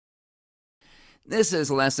This is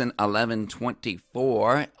lesson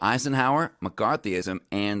 1124, Eisenhower, McCarthyism,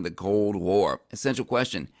 and the Cold War. Essential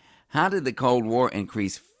question: how did the Cold War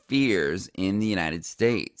increase fears in the United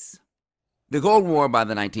States? The Cold War by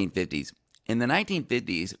the 1950s. In the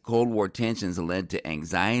 1950s, Cold War tensions led to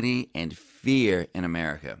anxiety and fear in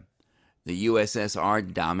America. The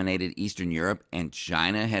USSR dominated Eastern Europe, and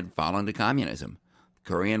China had fallen to communism. The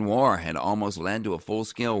Korean War had almost led to a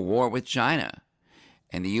full-scale war with China.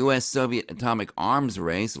 And the U.S.-Soviet atomic arms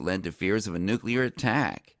race led to fears of a nuclear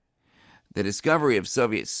attack. The discovery of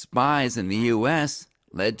Soviet spies in the U.S.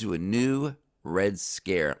 led to a new Red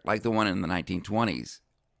Scare, like the one in the 1920s.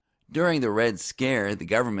 During the Red Scare, the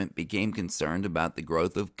government became concerned about the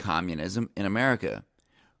growth of communism in America.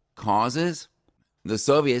 Causes? The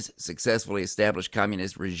Soviets successfully established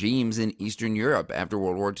communist regimes in Eastern Europe after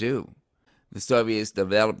World War II. The Soviets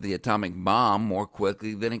developed the atomic bomb more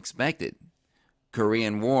quickly than expected.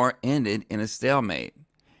 Korean War ended in a stalemate,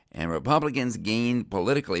 and Republicans gained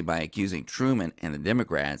politically by accusing Truman and the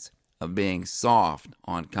Democrats of being soft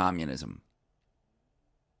on communism.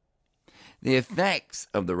 The effects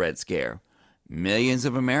of the Red Scare: millions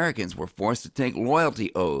of Americans were forced to take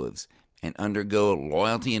loyalty oaths and undergo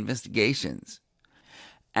loyalty investigations.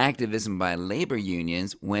 Activism by labor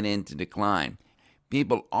unions went into decline.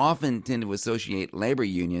 People often tend to associate labor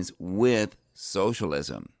unions with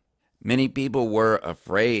socialism. Many people were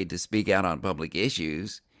afraid to speak out on public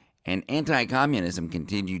issues, and anti-communism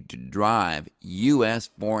continued to drive U.S.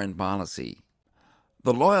 foreign policy.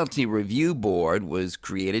 The Loyalty Review Board was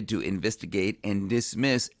created to investigate and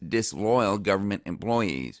dismiss disloyal government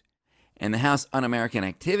employees, and the House Un-American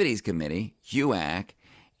Activities Committee, HUAC,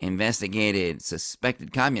 investigated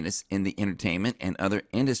suspected communists in the entertainment and other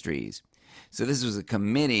industries. So this was a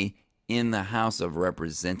committee in the House of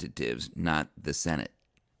Representatives, not the Senate.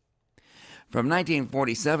 From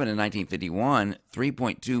 1947 to 1951,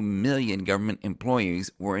 3.2 million government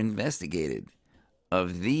employees were investigated.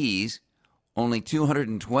 Of these, only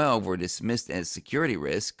 212 were dismissed as security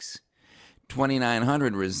risks.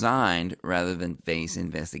 2,900 resigned rather than face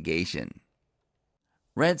investigation.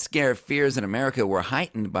 Red Scare fears in America were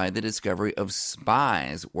heightened by the discovery of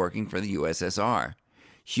spies working for the USSR.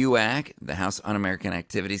 HUAC, the House Un-American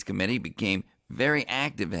Activities Committee, became very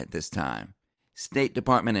active at this time. State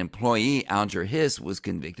Department employee Alger Hiss was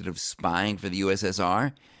convicted of spying for the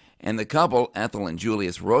USSR, and the couple, Ethel and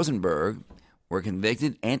Julius Rosenberg, were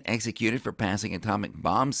convicted and executed for passing atomic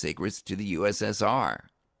bomb secrets to the USSR.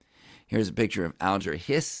 Here's a picture of Alger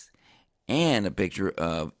Hiss and a picture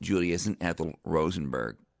of Julius and Ethel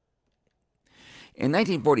Rosenberg. In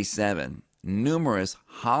 1947, numerous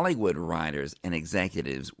Hollywood writers and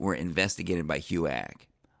executives were investigated by HUAC.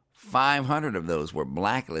 500 of those were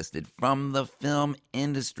blacklisted from the film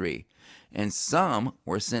industry, and some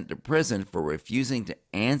were sent to prison for refusing to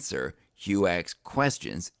answer HUAC's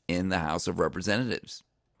questions in the House of Representatives.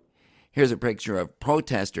 Here's a picture of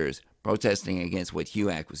protesters protesting against what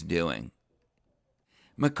HUAC was doing.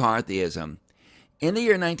 McCarthyism. In the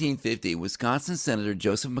year 1950, Wisconsin Senator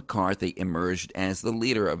Joseph McCarthy emerged as the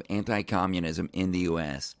leader of anti-communism in the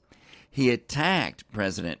U.S. He attacked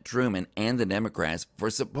President Truman and the Democrats for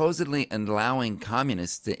supposedly allowing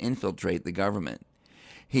communists to infiltrate the government.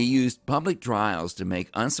 He used public trials to make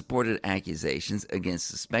unsupported accusations against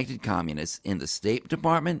suspected communists in the State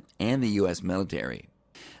Department and the U.S. military.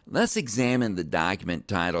 Let's examine the document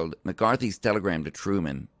titled McCarthy's Telegram to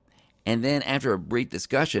Truman, and then, after a brief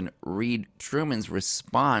discussion, read Truman's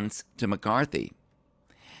response to McCarthy.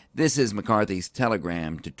 This is McCarthy's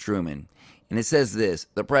telegram to Truman, and it says this: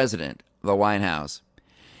 The President, the White House.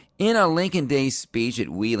 In a Lincoln Day speech at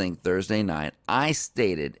Wheeling Thursday night, I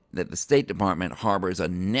stated that the State Department harbors a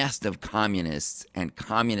nest of communists and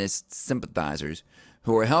communist sympathizers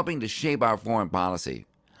who are helping to shape our foreign policy.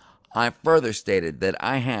 I further stated that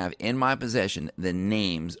I have in my possession the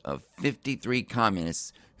names of 53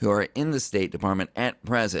 communists who are in the State Department at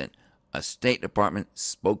present, a State Department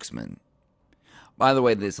spokesman. By the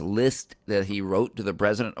way, this list that he wrote to the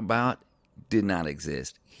president about did not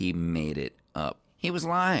exist. He made it up. He was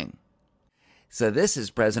lying. So this is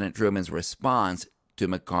President Truman's response to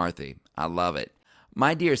McCarthy. I love it.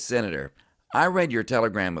 My dear Senator, I read your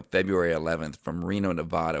telegram of February 11th from Reno,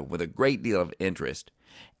 Nevada with a great deal of interest.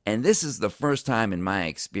 And this is the first time in my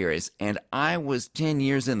experience, and I was 10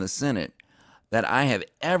 years in the Senate, that I have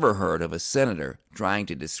ever heard of a senator trying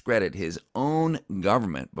to discredit his own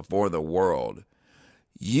government before the world.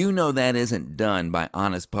 You know that isn't done by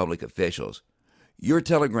honest public officials. Your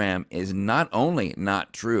telegram is not only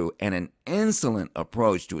not true and an insolent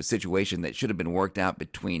approach to a situation that should have been worked out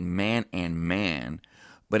between man and man,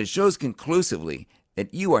 but it shows conclusively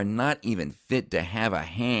that you are not even fit to have a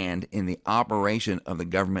hand in the operation of the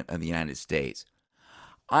government of the United States.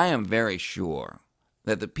 I am very sure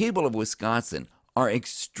that the people of Wisconsin are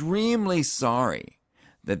extremely sorry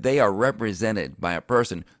that they are represented by a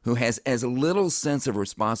person who has as little sense of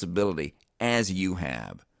responsibility as you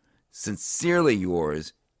have. Sincerely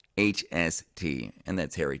yours, HST, and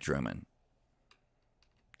that's Harry Truman.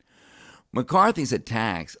 McCarthy's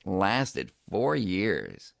attacks lasted 4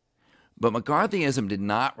 years, but McCarthyism did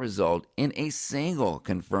not result in a single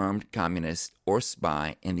confirmed communist or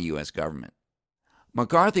spy in the U.S. government.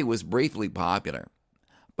 McCarthy was briefly popular,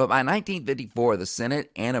 but by 1954 the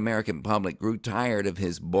Senate and American public grew tired of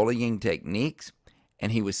his bullying techniques,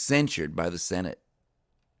 and he was censured by the Senate.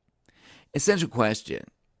 Essential question: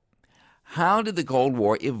 how did the Cold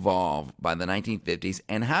War evolve by the 1950s,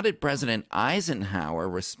 and how did President Eisenhower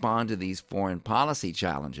respond to these foreign policy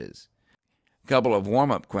challenges? A couple of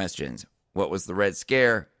warm-up questions. What was the Red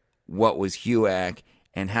Scare? What was HUAC?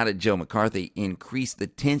 And how did Joe McCarthy increase the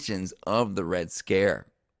tensions of the Red Scare?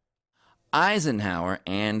 Eisenhower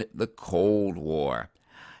and the Cold War.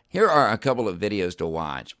 Here are a couple of videos to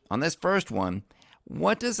watch. On this first one,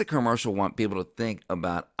 what does the commercial want people to think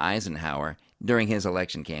about Eisenhower during his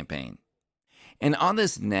election campaign? And on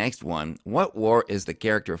this next one, what war is the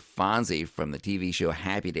character Fonzie from the TV show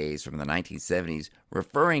Happy Days from the 1970s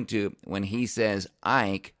referring to when he says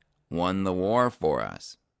Ike won the war for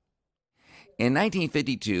us? In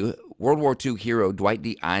 1952, World War II hero Dwight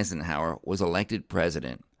D. Eisenhower was elected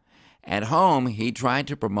president. At home, he tried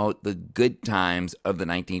to promote the good times of the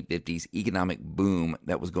 1950s economic boom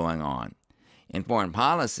that was going on. In foreign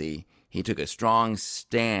policy, he took a strong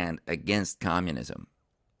stand against communism.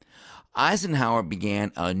 Eisenhower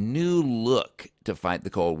began a new look to fight the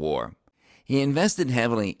Cold War. He invested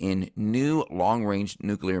heavily in new long-range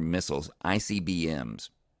nuclear missiles, ICBMs.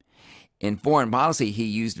 In foreign policy, he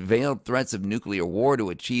used veiled threats of nuclear war to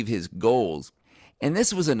achieve his goals, and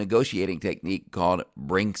this was a negotiating technique called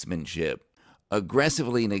brinksmanship,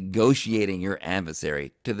 aggressively negotiating your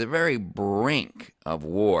adversary to the very brink of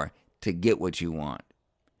war to get what you want.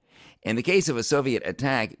 In the case of a Soviet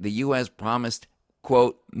attack, the U.S. promised,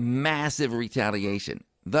 quote, massive retaliation,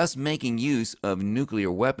 thus making use of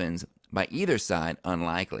nuclear weapons by either side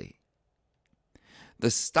unlikely. The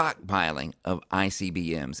stockpiling of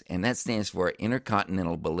ICBMs, and that stands for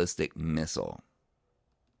Intercontinental Ballistic Missile.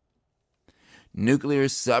 Nuclear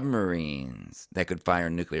submarines that could fire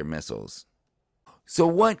nuclear missiles. So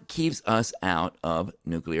what keeps us out of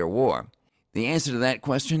nuclear war? The answer to that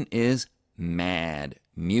question is MAD,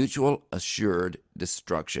 Mutual Assured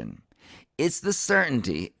Destruction. It's the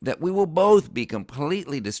certainty that we will both be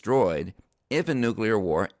completely destroyed if a nuclear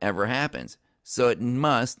war ever happens, so it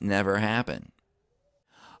must never happen.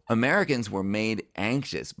 Americans were made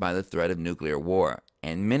anxious by the threat of nuclear war,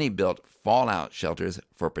 and many built fallout shelters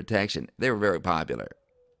for protection. They were very popular.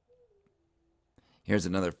 Here's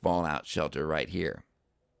another fallout shelter right here.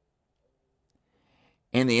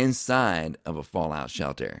 And the inside of a fallout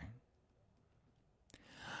shelter.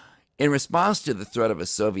 In response to the threat of a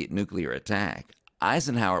Soviet nuclear attack,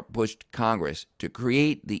 Eisenhower pushed Congress to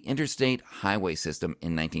create the Interstate Highway System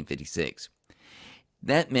in 1956.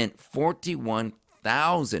 That meant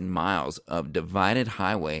 41,000 miles of divided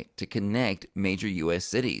highway to connect major U.S.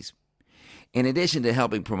 cities. In addition to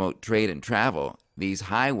helping promote trade and travel, these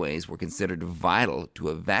highways were considered vital to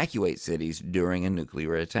evacuate cities during a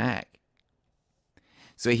nuclear attack.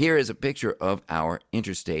 So here is a picture of our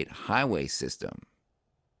interstate highway system.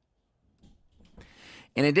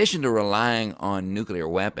 In addition to relying on nuclear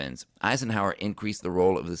weapons, Eisenhower increased the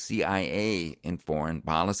role of the CIA in foreign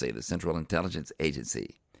policy, the Central Intelligence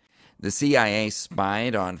Agency. The CIA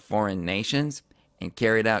spied on foreign nations and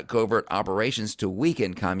carried out covert operations to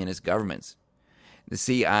weaken communist governments. The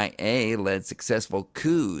CIA led successful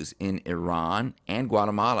coups in Iran and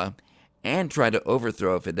Guatemala and tried to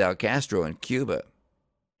overthrow Fidel Castro in Cuba.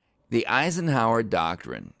 The Eisenhower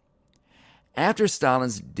Doctrine. After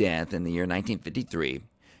Stalin's death in the year 1953,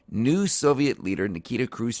 new Soviet leader Nikita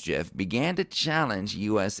Khrushchev began to challenge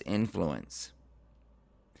U.S. influence.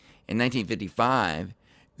 In 1955,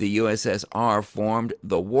 the USSR formed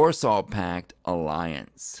the Warsaw Pact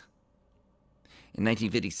alliance. In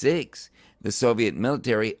 1956, the Soviet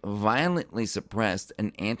military violently suppressed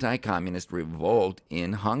an anti-communist revolt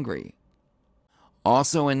in Hungary.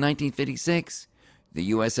 Also in 1956,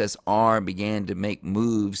 the USSR began to make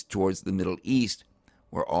moves towards the Middle East,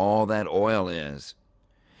 where all that oil is.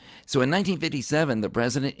 So in 1957, the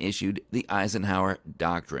president issued the Eisenhower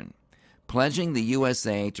Doctrine, pledging the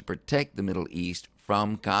USA to protect the Middle East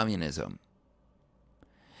from communism.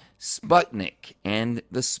 Sputnik and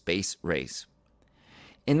the space race.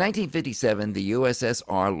 In 1957, the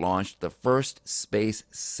USSR launched the first space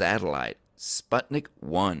satellite, Sputnik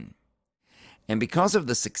 1. And because of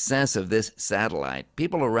the success of this satellite,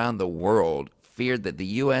 people around the world feared that the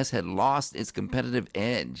U.S. had lost its competitive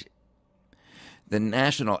edge. The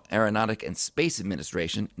National Aeronautic and Space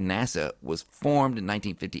Administration, NASA, was formed in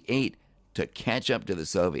 1958 to catch up to the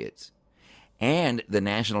Soviets. And the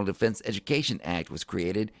National Defense Education Act was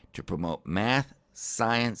created to promote math,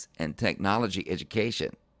 science, and technology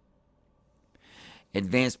education.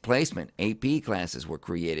 Advanced placement AP classes were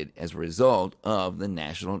created as a result of the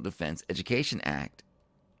National Defense Education Act.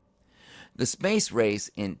 The space race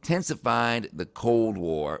intensified the Cold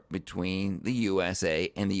War between the USA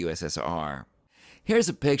and the USSR. Here's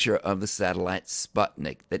a picture of the satellite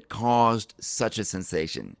Sputnik that caused such a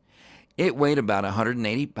sensation. It weighed about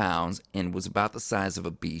 180 pounds and was about the size of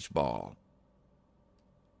a beach ball.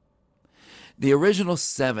 The original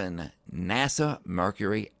 7 NASA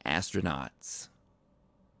Mercury astronauts.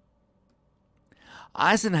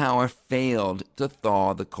 Eisenhower failed to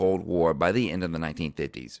thaw the Cold War by the end of the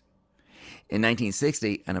 1950s. In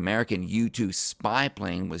 1960, an American U-2 spy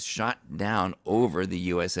plane was shot down over the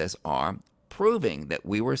USSR, proving that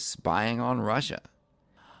we were spying on Russia.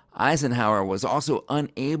 Eisenhower was also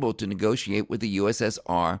unable to negotiate with the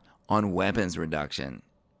USSR on weapons reduction.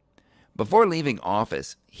 Before leaving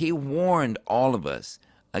office, he warned all of us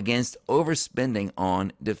against overspending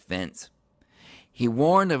on defense. He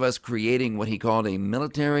warned of us creating what he called a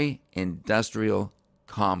military-industrial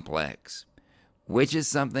complex, which is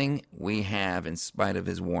something we have in spite of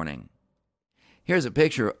his warning. Here's a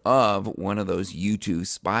picture of one of those U-2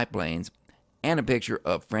 spy planes and a picture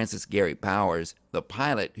of Francis Gary Powers, the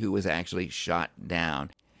pilot who was actually shot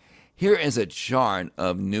down. Here is a chart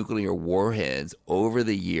of nuclear warheads over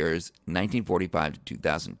the years 1945 to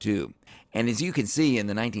 2002. And as you can see, in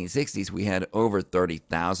the 1960s, we had over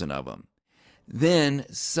 30,000 of them. Then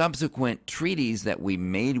subsequent treaties that we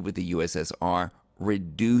made with the USSR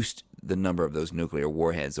reduced the number of those nuclear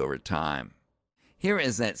warheads over time. Here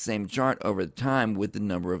is that same chart over time with the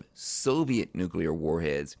number of Soviet nuclear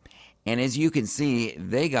warheads. And as you can see,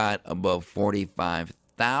 they got above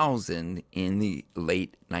 45,000 in the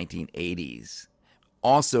late 1980s.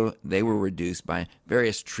 Also, they were reduced by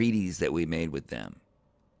various treaties that we made with them.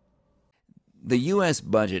 The U.S.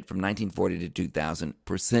 budget from 1940 to 2000,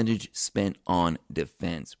 percentage spent on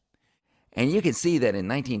defense. And you can see that in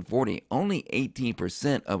 1940, only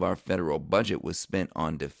 18% of our federal budget was spent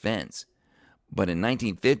on defense. But in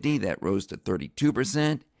 1950, that rose to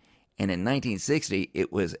 32%. And in 1960,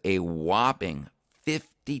 it was a whopping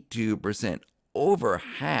 52%. Over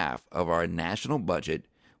half of our national budget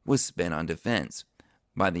was spent on defense.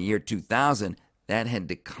 By the year 2000, that had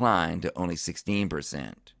declined to only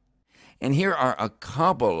 16%. And here are a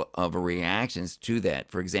couple of reactions to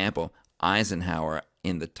that. For example, Eisenhower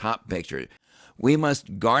in the top picture. We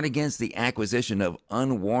must guard against the acquisition of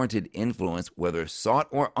unwarranted influence, whether sought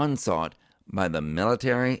or unsought, by the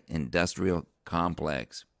military-industrial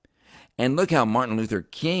complex. And look how Martin Luther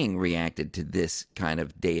King reacted to this kind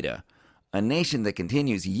of data. A nation that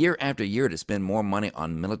continues year after year to spend more money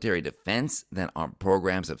on military defense than on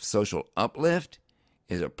programs of social uplift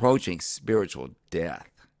is approaching spiritual death.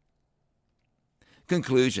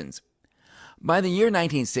 Conclusions. By the year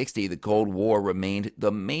 1960, the Cold War remained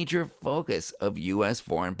the major focus of U.S.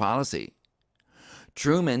 foreign policy.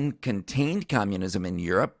 Truman contained communism in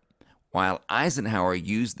Europe, while Eisenhower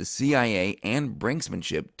used the CIA and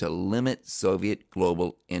brinksmanship to limit Soviet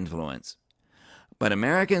global influence. But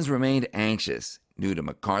Americans remained anxious due to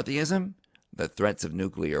McCarthyism, the threats of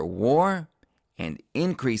nuclear war, and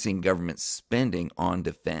increasing government spending on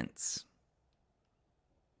defense.